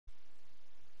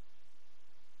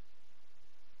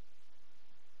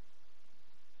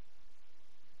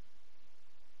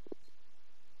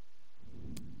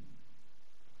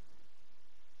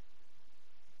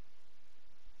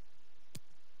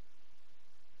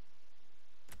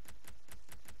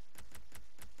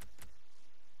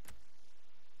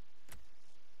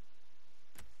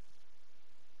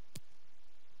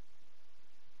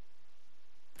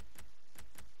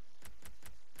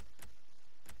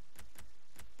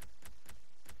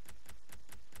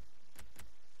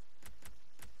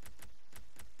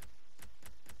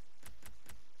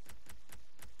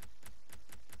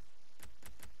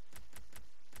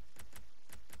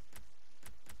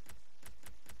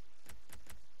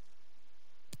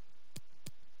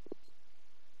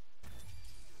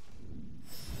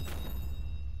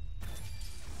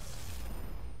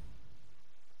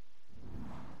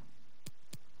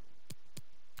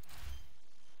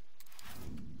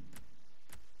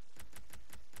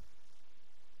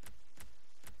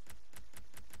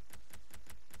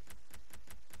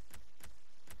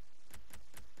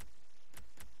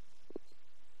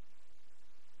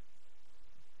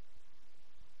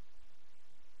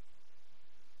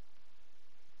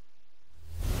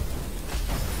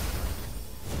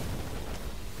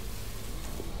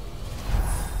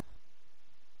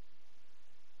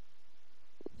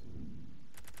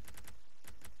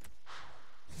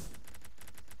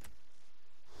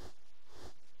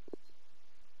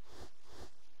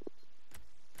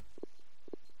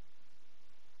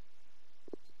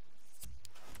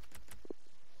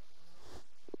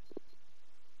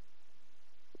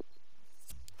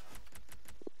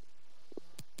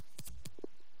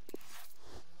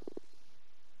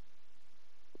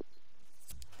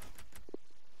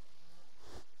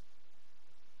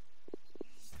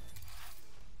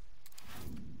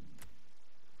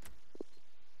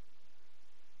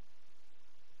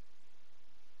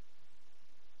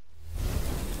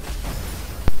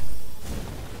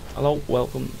Hello,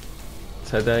 welcome.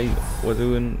 Today we're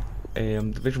doing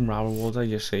Division Row Awards. As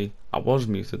you see, I was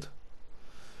muted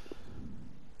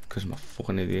because I'm a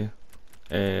fucking idiot.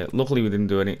 Luckily we didn't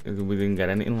do any. We didn't get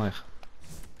anything like.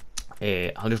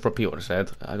 I'll just repeat what I said.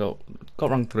 I got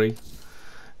rank 3.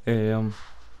 I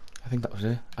think that was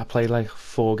it. I played like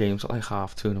 4 games at like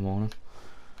 2:30 in the morning.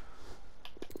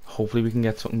 Hopefully we can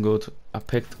get something good. I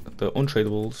picked the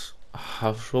untradables.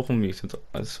 I've fucking muted.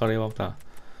 Sorry about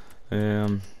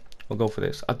that. We'll go for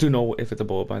this. I do know if it's a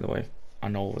board, by the way. I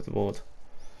know if it's a board.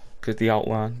 Because the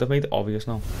outline, they've made it obvious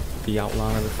now. The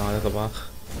outline of the card at the back.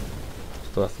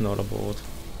 So that's not a board.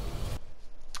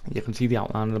 You can see the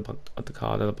outline of the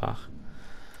card at the back.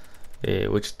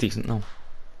 Which is decent now.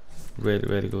 Really,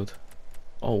 really good.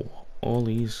 Oh, all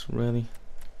these, really.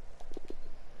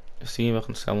 Let's see if I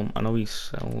can sell them. I know he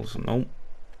sells. No.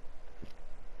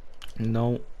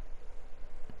 No.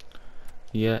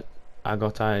 Yeah, I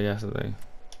got tired yesterday.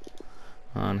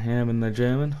 And him in the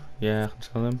German, yeah, I can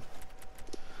sell him.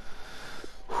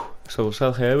 So we'll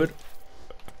sell Herod.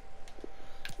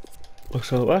 We'll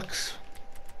sell X.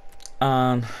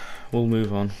 And we'll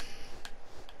move on.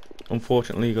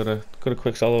 Unfortunately, got a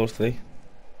quick sell those today.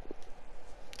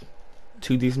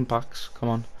 2 decent packs, come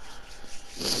on.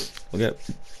 We'll get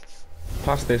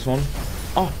past this one.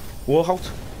 Oh,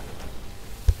 WALKOUT.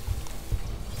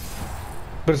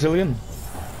 Brazilian.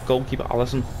 Goalkeeper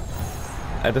Alisson.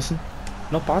 Edison.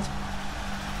 Not bad.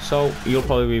 So you'll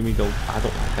probably read me go, I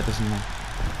don't like Edison now.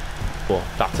 But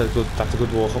that's a good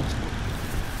WALKOUT.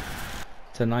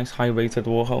 It's a nice high rated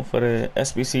WALKOUT for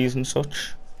SBCs and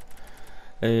such.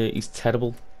 He's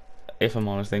terrible, if I'm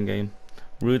honest, in game.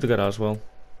 Rudiger as well.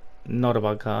 Not a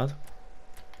bad card.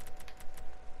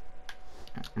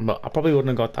 But I probably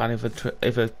wouldn't have got that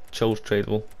if it chose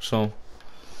tradable. So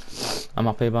I'm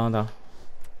happy about that.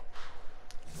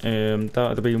 That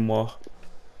would have been what?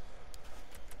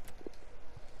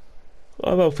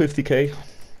 About 50k.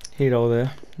 Hero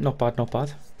there. Not bad, not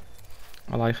bad.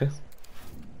 I like it.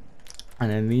 And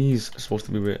then these are supposed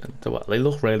to be well, they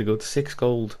look really good. 6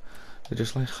 gold. They're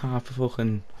just like half a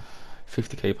fucking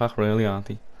 50k pack, really, aren't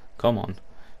they? Come on.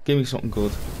 Give me something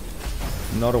good.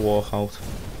 Not a WALKOUT.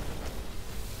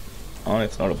 Oh,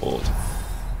 it's not a board.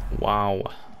 Wow.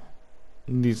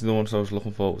 These are the ones I was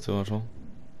looking forward to as well.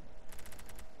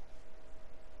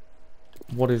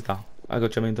 What is that? I got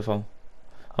Jermaine Defoe.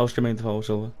 How's Jermaine Defoe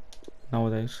silver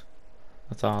nowadays?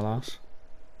 That's our last.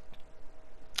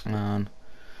 And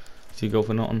so you go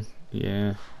for nothing.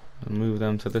 Yeah. I'll move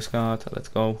them to discard. Let's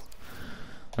go.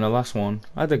 And the last one,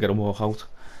 I did get a WALKOUT.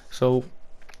 So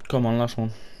come on, last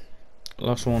one.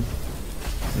 Last one.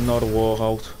 Not a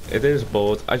WALKOUT. It is a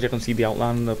board. As you can see the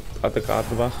outline at the card at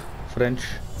the back. French.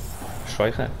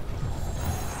 Striker.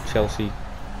 Chelsea.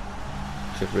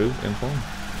 Giroud in form.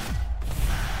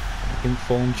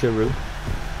 Informed Giroud.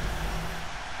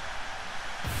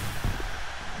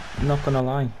 Not gonna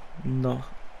lie, not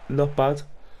bad.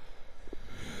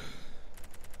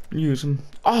 Use him.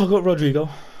 Oh, I got Rodrigo.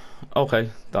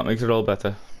 Okay, that makes it all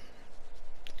better.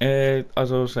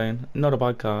 As I was saying, not a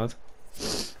bad card,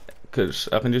 because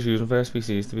I can just use them for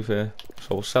SPCs, to be fair.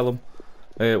 So we'll sell them.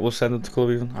 We'll send them to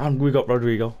club even, and we got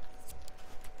Rodrigo.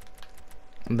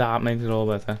 That makes it all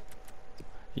better.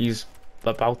 He's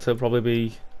about to probably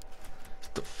be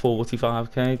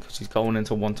 45k because he's going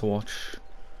into one to watch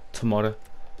tomorrow.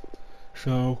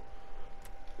 So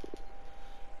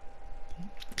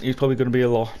he's probably going to be a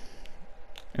lot.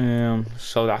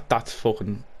 So that's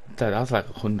fucking that's like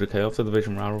 100k off the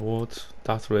Division Row Awards.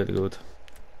 That's really good.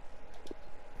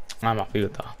 I'm happy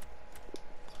with that.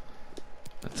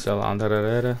 Let's sell Ander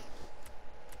Herrera,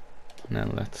 and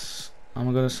then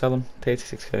I'm gonna sell him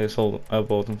 36k. Sold. I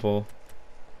bought him for.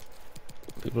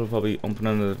 People are probably umping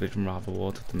on the Division Row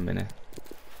Award at the minute,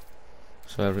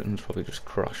 so everything's probably just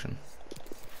crashing.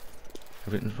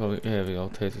 Everything's probably, here we go,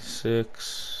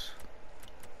 36,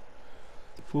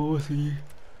 40.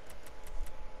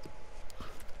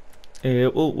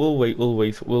 We'll wait.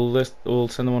 We'll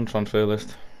send them on transfer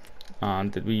list.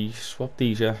 And did we swap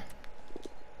these? Yeah,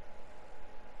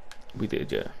 we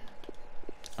did, yeah.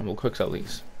 And we'll quick sell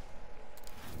these.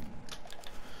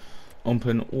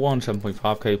 Umping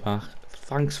 7.5k pack.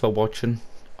 Thanks for watching.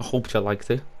 I hope you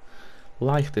liked it.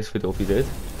 Like this video if you did.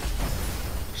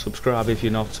 Subscribe if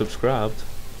you're not subscribed.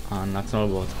 And that's not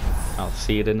about. I'll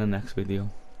see you in the next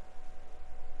video.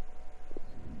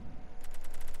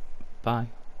 Bye.